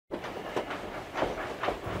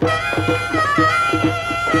St.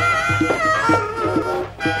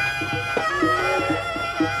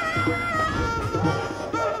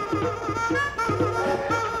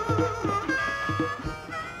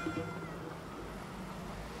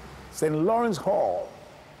 Lawrence Hall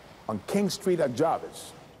on King Street at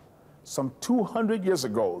Jarvis. Some 200 years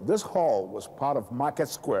ago, this hall was part of Market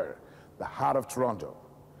Square, the heart of Toronto.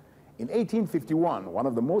 In 1851, one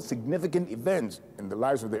of the most significant events in the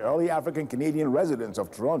lives of the early African-Canadian residents of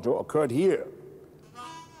Toronto occurred here.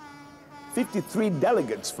 53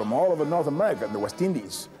 delegates from all over North America and the West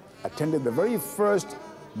Indies attended the very first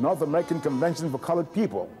North American Convention for Colored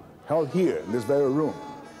People, held here in this very room.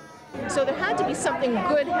 So there had to be something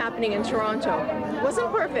good happening in Toronto. It wasn't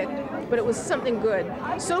perfect, but it was something good.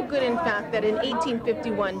 So good, in fact, that in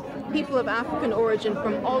 1851, people of African origin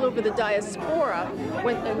from all over the diaspora,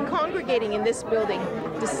 when congregating in this building,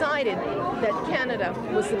 decided that Canada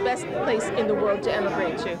was the best place in the world to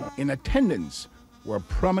emigrate to. In attendance were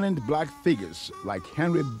prominent black figures like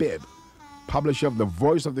Henry Bibb, publisher of The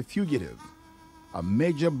Voice of the Fugitive, a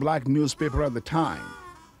major black newspaper at the time.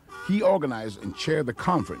 He organized and chaired the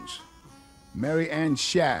conference. Mary Ann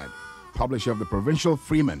Shadd, publisher of the Provincial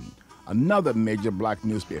Freeman, another major black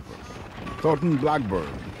newspaper. Thornton Blackburn,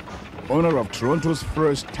 owner of Toronto's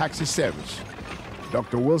first taxi service.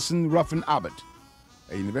 Dr. Wilson Ruffin Abbott,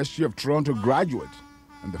 a University of Toronto graduate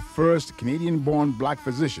and the first Canadian-born black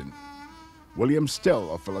physician. William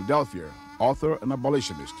Still of Philadelphia, author and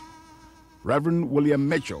abolitionist. Reverend William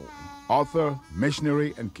Mitchell, author,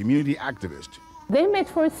 missionary, and community activist. They met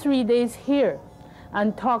for 3 days here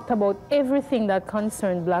and talked about everything that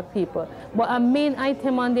concerned black people. But a main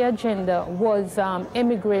item on the agenda was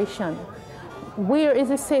immigration. Where is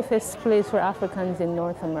the safest place for Africans in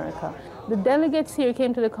North America? The delegates here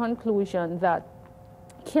came to the conclusion that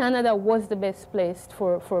Canada was the best place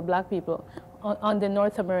for black people on the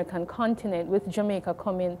North American continent, with Jamaica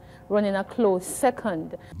running a close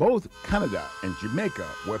second. Both Canada and Jamaica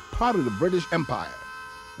were part of the British Empire,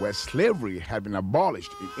 where slavery had been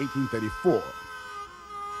abolished in 1834.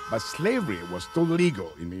 But slavery was still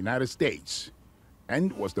legal in the United States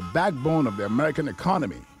and was the backbone of the American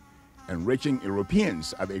economy, enriching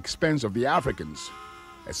Europeans at the expense of the Africans,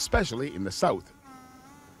 especially in the South.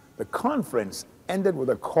 The conference ended with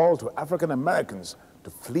a call to African Americans to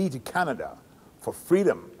flee to Canada for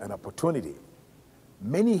freedom and opportunity.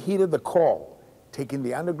 Many heeded the call, taking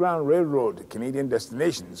the Underground Railroad to Canadian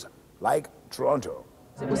destinations like Toronto.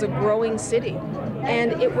 It was a growing city,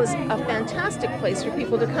 and it was a fantastic place for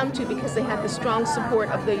people to come to because they had the strong support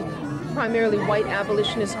of the primarily white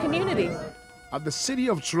abolitionist community. At the City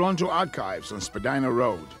of Toronto Archives on Spadina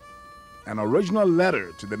Road, an original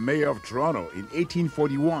letter to the Mayor of Toronto in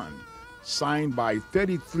 1841, signed by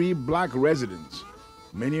 33 black residents,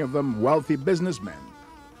 many of them wealthy businessmen,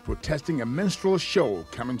 protesting a minstrel show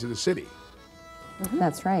coming to the city. Mm-hmm.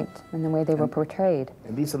 That's right, and the way they were portrayed.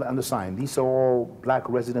 And these are the undersigned. These are all black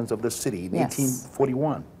residents of the city in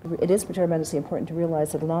 1841. It is tremendously important to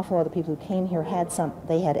realize that an awful lot of the people who came here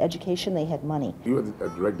they had education, they had money. You were a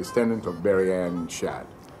direct descendant of Mary Ann Shadd,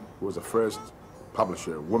 who was the first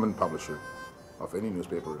publisher, woman publisher, of any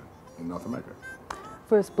newspaper in North America.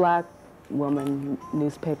 First black woman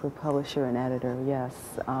newspaper publisher and editor, yes.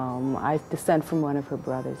 I descend from one of her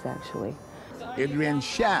brothers, actually. Adrienne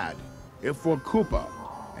Shadd, Ifo Cooper,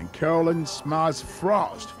 and Carolyn Smars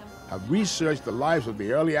Frost have researched the lives of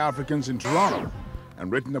the early Africans in Toronto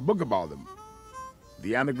and written a book about them.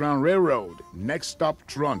 The Underground Railroad, Next Stop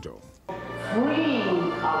Toronto.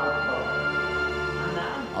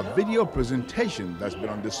 A video presentation that's been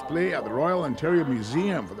on display at the Royal Ontario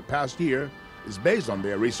Museum for the past year is based on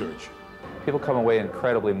their research. People come away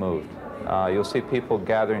incredibly moved. You'll see people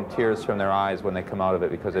gathering tears from their eyes when they come out of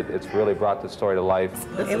it because it's really brought the story to life.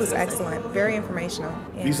 It was excellent, very informational.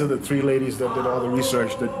 Yeah. These are the three ladies that did all the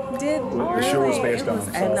research that the show was based on.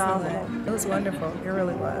 Excellent. It was wonderful. It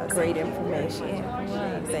really was. Great information.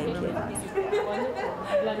 Yeah. Thank you.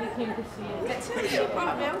 Glad you came to see it. She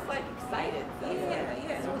brought me, I was like excited.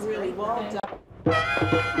 Yeah, it was really well done.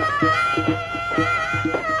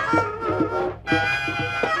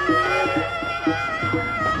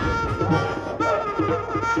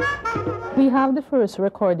 We have the first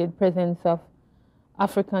recorded presence of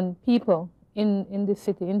African people in the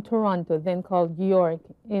city, in Toronto, then called York,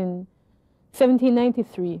 in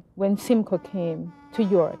 1793, when Simcoe came to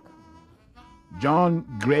York. John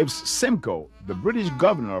Graves Simcoe, the British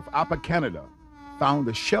governor of Upper Canada, found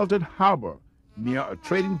a sheltered harbor near a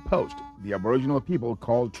trading post the Aboriginal people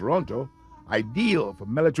called Toronto ideal for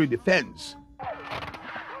military defense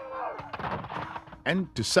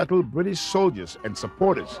and to settle British soldiers and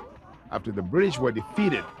supporters after the British were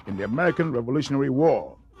defeated in the American Revolutionary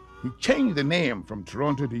War. He changed the name from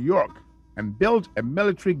Toronto to York and built a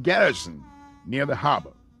military garrison near the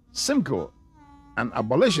harbor. Simcoe, an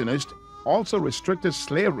abolitionist, also restricted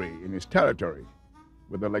slavery in his territory,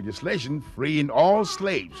 with the legislation freeing all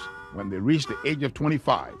slaves when they reached the age of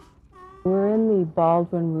 25. We're in the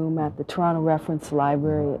Baldwin Room at the Toronto Reference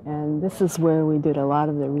Library, and this is where we did a lot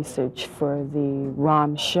of the research for the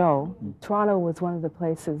ROM show. Toronto was one of the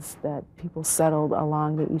places that people settled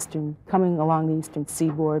along the coming along the eastern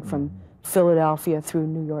seaboard from Philadelphia through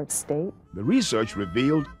New York State. The research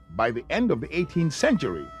revealed by the end of the 18th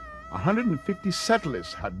century, 150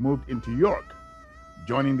 settlers had moved into York,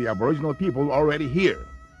 joining the Aboriginal people already here.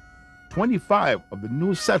 25 of the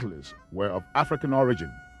new settlers were of African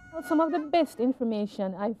origin. Some of the best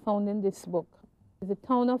information I found in this book is The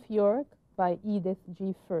Town of York by Edith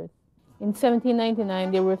G. Firth. In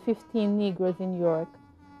 1799, there were 15 Negroes in York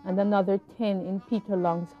and another 10 in Peter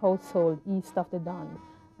Long's household east of the Don.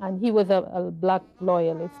 And he was a black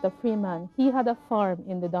loyalist, a free man. He had a farm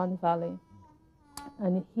in the Don Valley,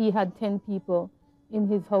 and he had 10 people in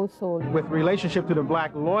his household. With relationship to the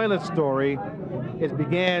black loyalist story, it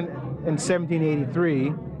began in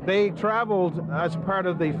 1783. They traveled as part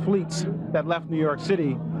of the fleets that left New York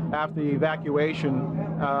City after the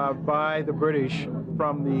evacuation by the British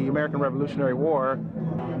from the American Revolutionary War.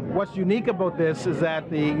 What's unique about this is that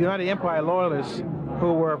the United Empire Loyalists,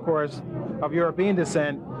 who were, of course, of European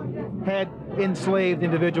descent, had enslaved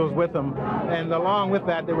individuals with them. And along with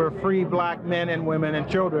that, there were free black men and women and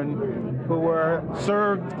children who were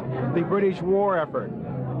served the British war effort.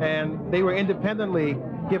 And they were independently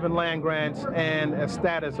given land grants and a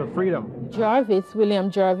status of freedom. Jarvis, William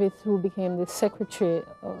Jarvis, who became the secretary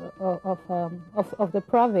of the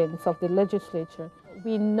province, of the legislature,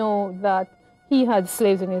 we know that he had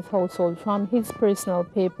slaves in his household from his personal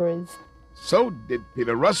papers. So did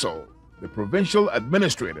Peter Russell, the provincial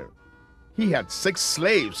administrator. He had 6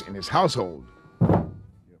 slaves in his household.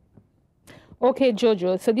 Okay,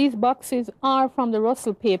 Jojo, so these boxes are from the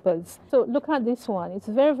Russell papers. So look at this one. It's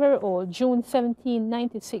very, very old, June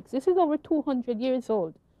 1796. This is over 200 years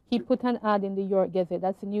old. He put an ad in the York Gazette.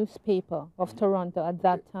 That's the newspaper of Toronto at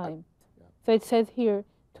that time. So it says here,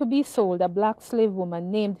 to be sold, a black slave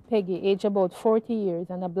woman named Peggy, age about 40 years,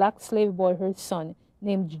 and a black slave boy, her son,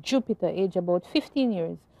 named Jupiter, age about 15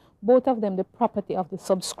 years, both of them the property of the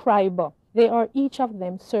subscriber. They are each of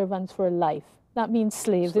them servants for life. That means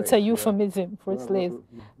slaves. It's a euphemism for slaves.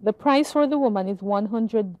 The price for the woman is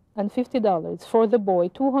 $150, for the boy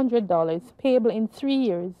 $200, payable in 3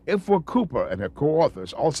 years. Ifwa Cooper and her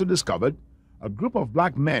co-authors also discovered a group of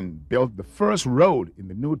black men built the first road in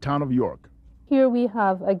the new town of York. Here we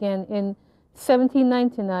have, again, in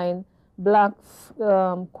 1799, blacks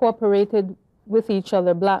cooperated with each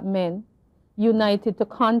other, black men, united to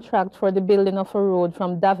contract for the building of a road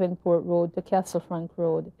from Davenport Road to Castlefranc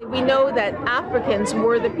Road. We know that Africans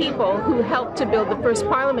were the people who helped to build the first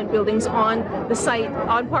Parliament buildings on the site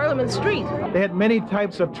on Parliament Street. They had many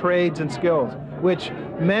types of trades and skills, which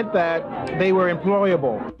meant that they were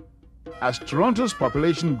employable. As Toronto's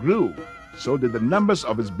population grew, so did the numbers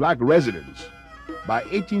of its black residents. By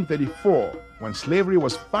 1834, when slavery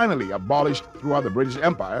was finally abolished throughout the British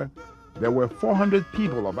Empire, there were 400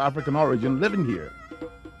 people of African origin living here.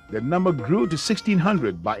 Their number grew to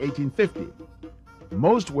 1,600 by 1850.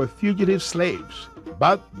 Most were fugitive slaves,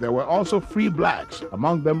 but there were also free blacks,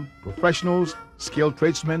 among them professionals, skilled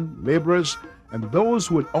tradesmen, laborers, and those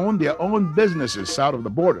who had owned their own businesses south of the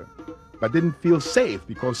border, but didn't feel safe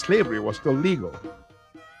because slavery was still legal.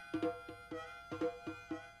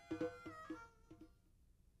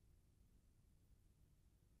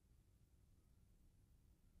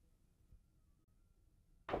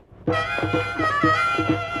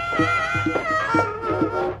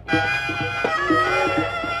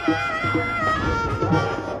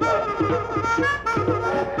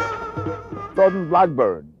 Thornton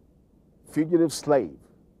Blackburn, fugitive slave,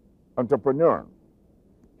 entrepreneur,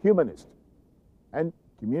 humanist, and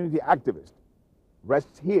community activist,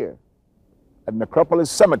 rests here at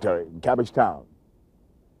Necropolis Cemetery in Cabbagetown.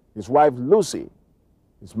 His wife Lucy,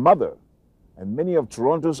 his mother, and many of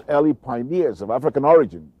Toronto's early pioneers of African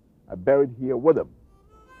origin are buried here with him.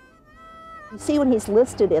 You see, when he's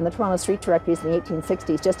listed in the Toronto Street Directories in the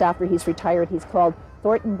 1860s, just after he's retired, he's called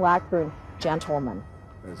Thornton Blackburn Gentleman.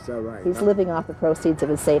 Is that right? He's living off the proceeds of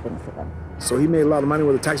his savings for them. So he made a lot of money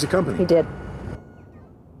with a taxi company? He did.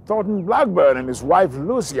 Thornton Blackburn and his wife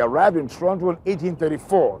Lucy arrived in Toronto in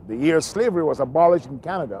 1834, the year slavery was abolished in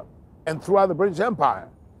Canada and throughout the British Empire.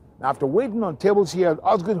 After waiting on tables here at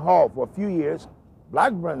Osgood Hall for a few years,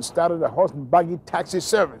 Blackburn started a horse and buggy taxi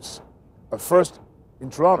service. first in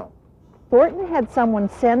Toronto. Thornton had someone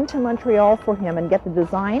send to Montreal for him and get the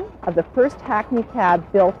design of the first hackney cab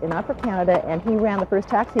built in Upper Canada, and he ran the first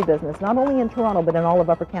taxi business, not only in Toronto, but in all of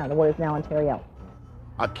Upper Canada, what is now Ontario.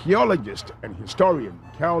 Archaeologist and historian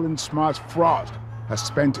Carolyn Smarts-Frost has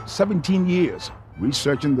spent 17 years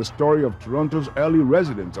researching the story of Toronto's early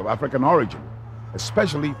residents of African origin,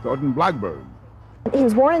 especially Thornton Blackburn. He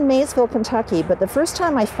was born in Maysville, Kentucky, but the first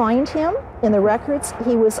time I find him in the records,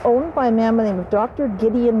 he was owned by a man by the name of Dr.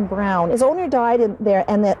 Gideon Brown. His owner died in there,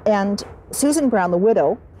 and Susan Brown, the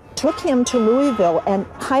widow, took him to Louisville and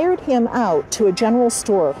hired him out to a general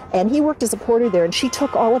store, and he worked as a porter there, and she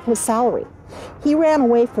took all of his salary. He ran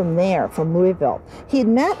away from there, from Louisville. He had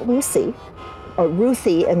met Lucy, or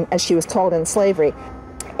Ruthie, as she was called in slavery,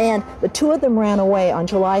 and the two of them ran away on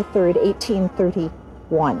July 3rd,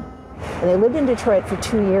 1831. And they lived in Detroit for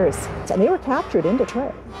 2 years. And they were captured in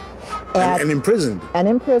Detroit. And imprisoned. And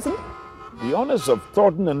imprisoned. The owners of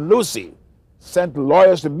Thornton and Lucy sent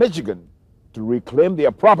lawyers to Michigan to reclaim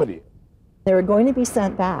their property. They were going to be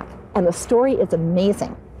sent back. And the story is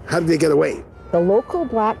amazing. How did they get away? The local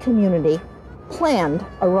black community planned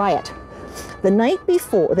a riot. The night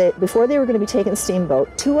before they were going to be taken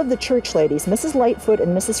steamboat, two of the church ladies, Mrs. Lightfoot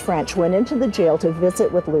and Mrs. French, went into the jail to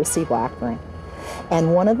visit with Lucy Blackburn.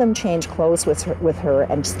 And one of them changed clothes with her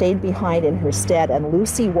and stayed behind in her stead, and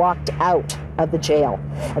Lucy walked out of the jail.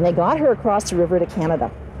 And they got her across the river to Canada.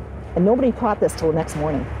 And nobody caught this till the next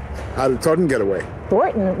morning. How did Thornton get away?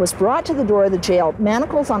 Thornton was brought to the door of the jail,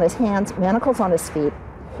 manacles on his hands, manacles on his feet,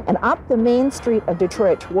 and up the main street of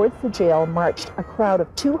Detroit towards the jail marched a crowd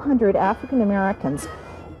of 200 African Americans,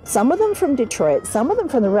 some of them from Detroit, some of them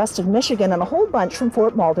from the rest of Michigan, and a whole bunch from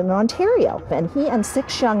Fort Malden, Ontario. And he and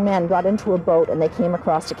 6 young men got into a boat and they came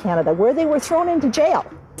across to Canada, where they were thrown into jail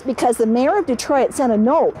because the mayor of Detroit sent a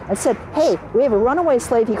note and said, hey, we have a runaway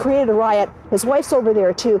slave, he created a riot, his wife's over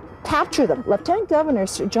there too, capture them. Lieutenant Governor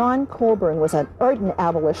Sir John Colborne was an ardent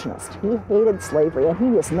abolitionist. He hated slavery and he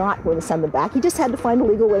was not going to send them back. He just had to find a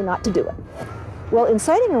legal way not to do it. Well,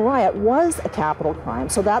 inciting a riot was a capital crime,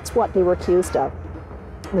 so that's what they were accused of.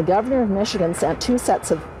 The governor of Michigan sent 2 sets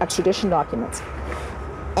of extradition documents.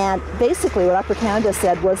 And basically what Upper Canada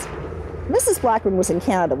said was, Mrs. Blackburn was in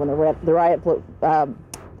Canada when the riot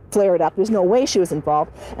flared up. There's no way she was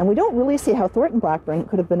involved. And we don't really see how Thornton Blackburn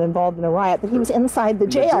could have been involved in a riot, but he was inside the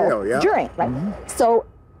jail yeah. during. Right? Mm-hmm. So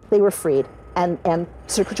they were freed. And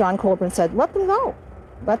Sir John Colborne said, let them go.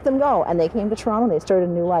 Let them go. And they came to Toronto and they started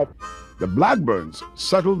a new life. The Blackburns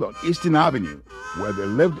settled on Eastern Avenue, where they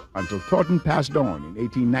lived until Thornton passed on in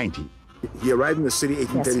 1890. He arrived in the city in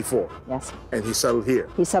 1834. Yes. And he settled here.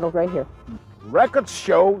 He settled right here. Records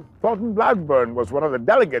show Thornton Blackburn was one of the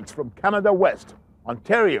delegates from Canada West,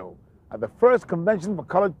 Ontario, at the first convention for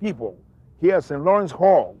colored people here at St. Lawrence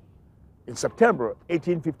Hall in September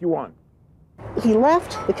 1851. He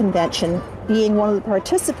left the convention being one of the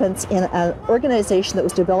participants in an organization that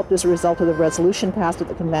was developed as a result of the resolution passed at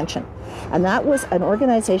the convention. And that was an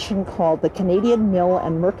organization called the Canadian Mill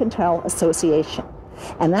and Mercantile Association.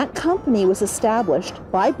 And that company was established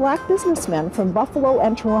by black businessmen from Buffalo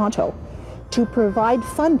and Toronto to provide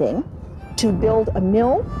funding to build a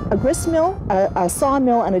mill, a grist mill, a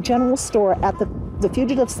sawmill, and a general store at the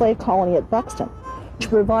fugitive slave colony at Buxton to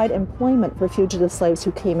provide employment for fugitive slaves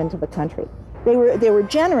who came into the country. They were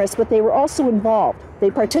generous, but they were also involved.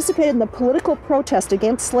 They participated in the political protest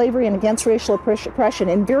against slavery and against racial oppression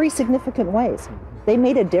in very significant ways. They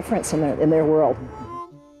made a difference in their world.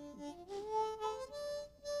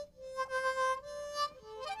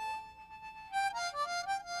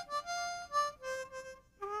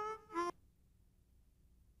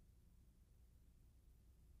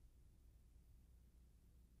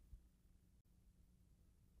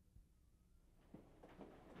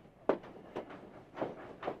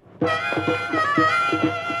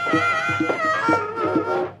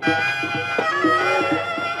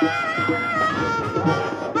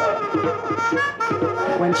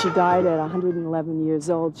 When she died at 111 years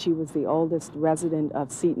old, she was the oldest resident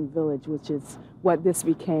of Seton Village, which is what this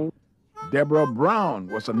became. Deborah Brown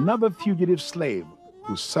was another fugitive slave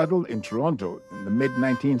who settled in Toronto in the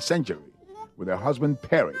mid-19th century with her husband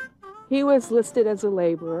Perry. He was listed as a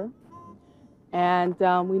laborer, and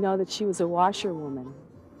we know that she was a washerwoman.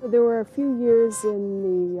 There were a few years in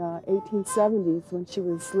the 1870s when she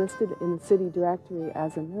was listed in the city directory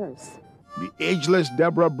as a nurse. The ageless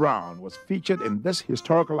Deborah Brown was featured in this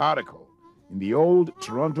historical article in the old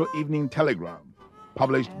Toronto Evening Telegram,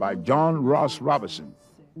 published by John Ross Robertson.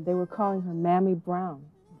 They were calling her Mammy Brown.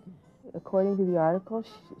 According to the article,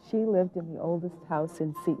 she lived in the oldest house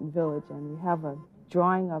in Seton Village, and we have a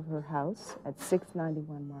drawing of her house at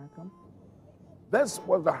 691 Markham. This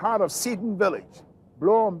was the heart of Seaton Village,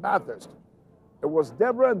 Bloor and Bathurst. It was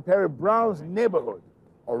Deborah and Perry Brown's neighborhood.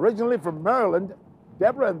 Originally from Maryland,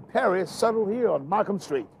 Deborah and Perry settled here on Markham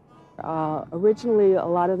Street. Originally, a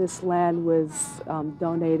lot of this land was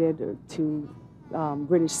donated to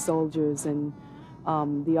British soldiers and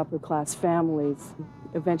the upper class families.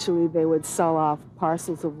 Eventually, they would sell off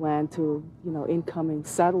parcels of land to, incoming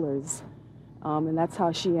settlers. And that's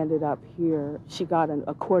how she ended up here. She got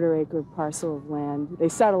a quarter-acre parcel of land. They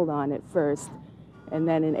settled on it first, and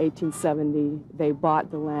then in 1870, they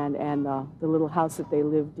bought the land and the little house that they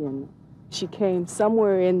lived in. She came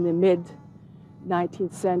somewhere in the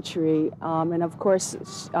mid-19th century, and of course,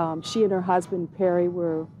 she and her husband, Perry,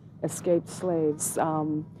 were escaped slaves.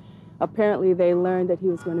 Apparently, they learned that he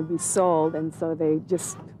was going to be sold, and so they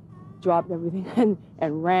just dropped everything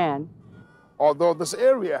and ran. Although this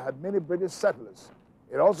area had many British settlers,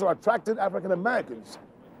 it also attracted African Americans.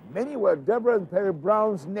 Many were Deborah and Perry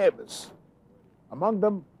Brown's neighbors. Among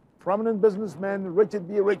them, prominent businessman Richard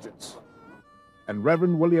B. Richards and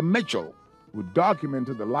Reverend William Mitchell, who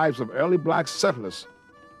documented the lives of early black settlers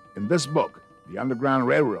in this book, The Underground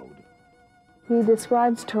Railroad. He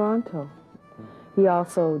describes Toronto. He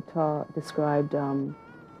also described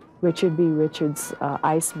Richard B. Richards'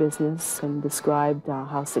 ice business and described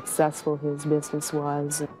how successful his business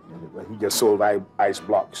was. He just sold ice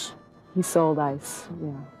blocks. He sold ice,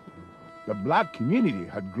 yeah. The black community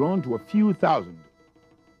had grown to a few thousand,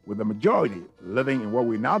 with the majority living in what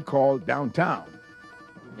we now call downtown.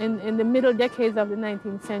 In the middle decades of the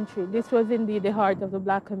 19th century, this was indeed the heart of the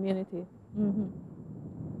black community. Mm-hmm.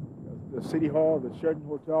 The City Hall, the Sheraton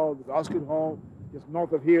Hotel, the Oscar Hall, just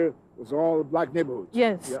north of here, was all black neighborhoods.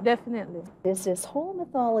 Yes, yeah. Definitely. There's this whole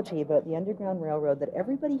mythology about the Underground Railroad that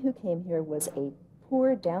everybody who came here was a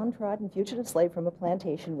poor, downtrodden fugitive slave from a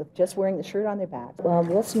plantation with just wearing the shirt on their back.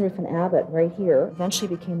 Wilson Rufin Abbott, right here,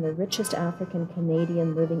 eventually became the richest African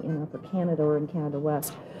Canadian living in Upper Canada or in Canada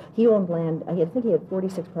West. He owned land, I think he had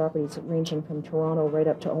 46 properties ranging from Toronto right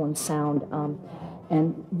up to Owen Sound,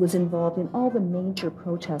 and was involved in all the major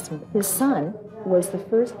protests. His son was the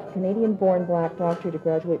first Canadian-born black doctor to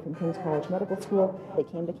graduate from King's College Medical School. They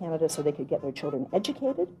came to Canada so they could get their children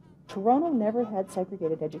educated. Toronto never had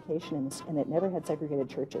segregated education, and it never had segregated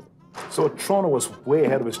churches. So Toronto was way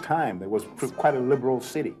ahead of its time. It was quite a liberal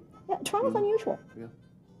city. Yeah, Toronto's unusual. Yeah.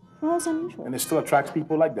 Toronto's unusual. And it still attracts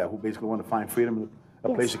people like that who basically want to find freedom, a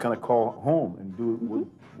Yes. place to kind of call home and do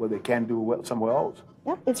what they can do somewhere else.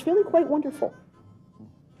 Yeah, it's really quite wonderful.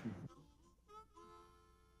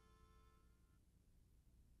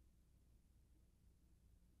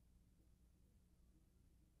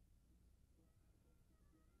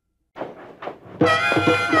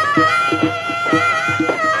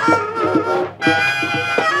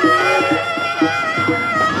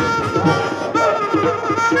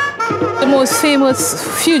 The most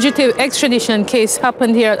famous fugitive extradition case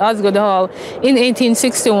happened here at Osgoode Hall in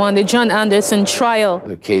 1861, the John Anderson trial.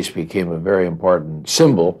 The case became a very important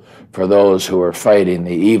symbol for those who were fighting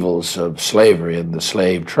the evils of slavery and the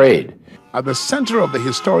slave trade. At the center of the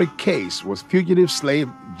historic case was fugitive slave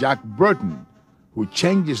Jack Burton, who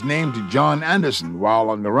changed his name to John Anderson while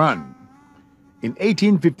on the run. In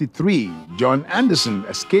 1853, John Anderson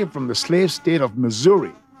escaped from the slave state of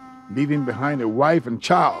Missouri, leaving behind a wife and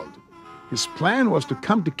child. His plan was to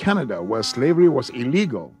come to Canada, where slavery was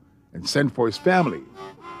illegal, and send for his family.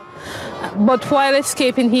 But while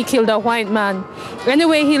escaping, he killed a white man.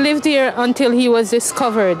 Anyway, he lived here until he was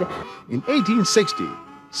discovered. In 1860,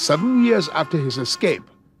 7 years after his escape,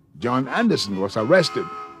 John Anderson was arrested,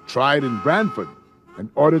 tried in Brantford, and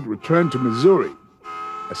ordered returned to Missouri,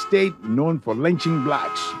 a state known for lynching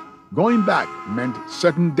blacks. Going back meant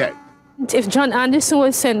certain death. If John Anderson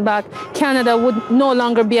was sent back, Canada would no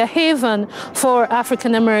longer be a haven for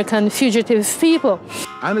African-American fugitive people.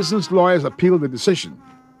 Anderson's lawyers appealed the decision.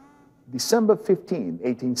 December 15,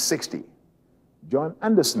 1860, John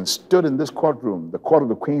Anderson stood in this courtroom, the Court of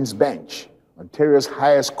the Queen's Bench, Ontario's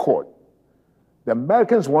highest court. The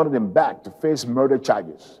Americans wanted him back to face murder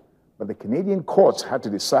charges, but the Canadian courts had to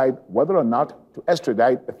decide whether or not to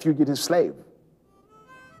extradite a fugitive slave.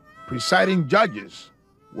 Presiding judges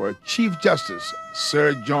were Chief Justice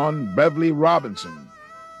Sir John Beverly Robinson,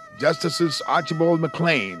 Justices Archibald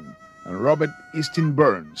McLean and Robert Easton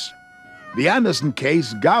Burns. The Anderson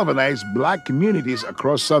case galvanized black communities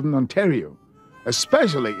across southern Ontario,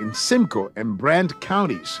 especially in Simcoe and Brant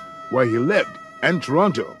counties, where he lived, and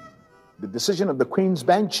Toronto. The decision of the Queen's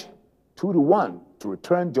Bench, 2-1, to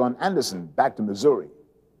return John Anderson back to Missouri.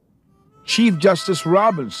 Chief Justice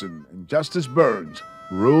Robinson and Justice Burns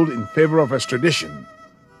ruled in favor of extradition.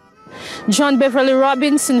 John Beverly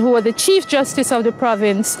Robinson, who was the Chief Justice of the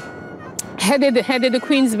province, headed the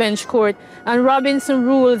Queen's Bench Court, and Robinson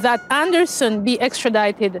ruled that Anderson be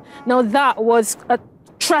extradited. Now that was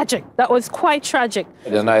tragic. That was quite tragic.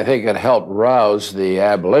 And I think it helped rouse the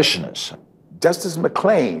abolitionists. Justice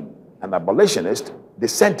McLean, an abolitionist,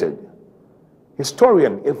 dissented.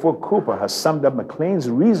 Historian Ifo Cooper has summed up McLean's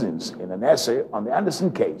reasons in an essay on the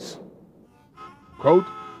Anderson case. Quote,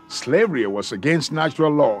 slavery was against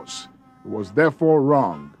natural laws. It was therefore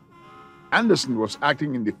wrong. Anderson was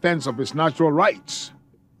acting in defense of his natural rights.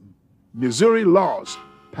 Missouri laws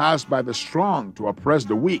passed by the strong to oppress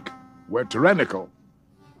the weak were tyrannical.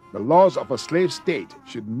 The laws of a slave state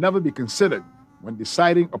should never be considered when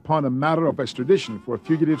deciding upon a matter of extradition for a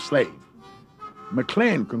fugitive slave.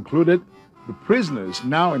 McLean concluded the prisoners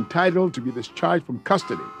now entitled to be discharged from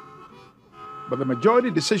custody. But the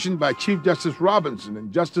majority decision by Chief Justice Robinson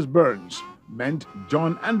and Justice Burns meant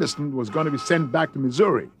John Anderson was going to be sent back to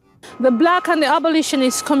Missouri. The black and the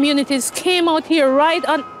abolitionist communities came out here right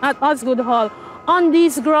at Osgood Hall on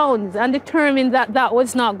these grounds and determined that that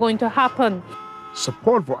was not going to happen.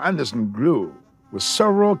 Support for Anderson grew, with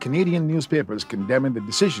several Canadian newspapers condemning the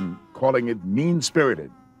decision, calling it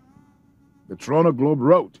mean-spirited. The Toronto Globe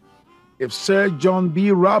wrote, if Sir John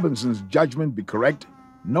B. Robinson's judgment be correct,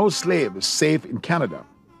 no slave is safe in Canada.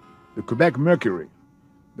 The Quebec Mercury,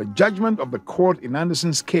 the judgment of the court in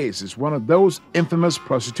Anderson's case is one of those infamous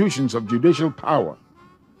prostitutions of judicial power.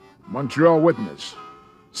 Montreal Witness,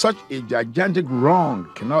 such a gigantic wrong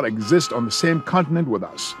cannot exist on the same continent with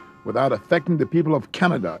us without affecting the people of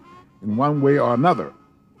Canada in one way or another.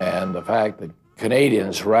 And the fact that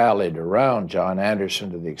Canadians rallied around John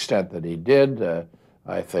Anderson to the extent that he did,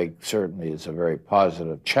 I think certainly is a very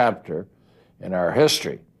positive chapter in our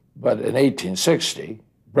history. But in 1860,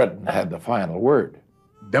 Britain had the final word.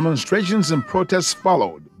 Demonstrations and protests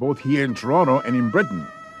followed, both here in Toronto and in Britain.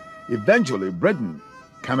 Eventually, Britain,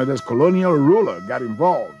 Canada's colonial ruler, got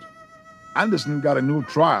involved. Anderson got a new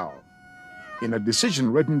trial. In a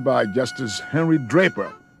decision written by Justice Henry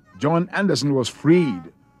Draper, John Anderson was freed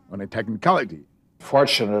on a technicality.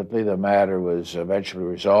 Fortunately, the matter was eventually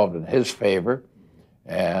resolved in his favor,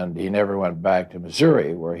 and he never went back to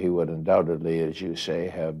Missouri, where he would undoubtedly, as you say,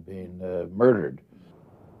 have been murdered.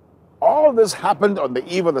 All this happened on the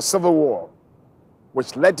eve of the Civil War,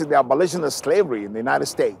 which led to the abolition of slavery in the United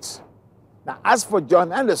States. Now, as for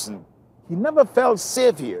John Anderson, he never felt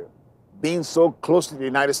safe here, being so close to the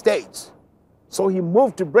United States. So he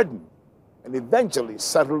moved to Britain and eventually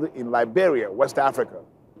settled in Liberia, West Africa.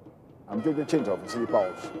 I'm Jojo Chintoh for City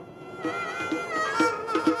Pulse.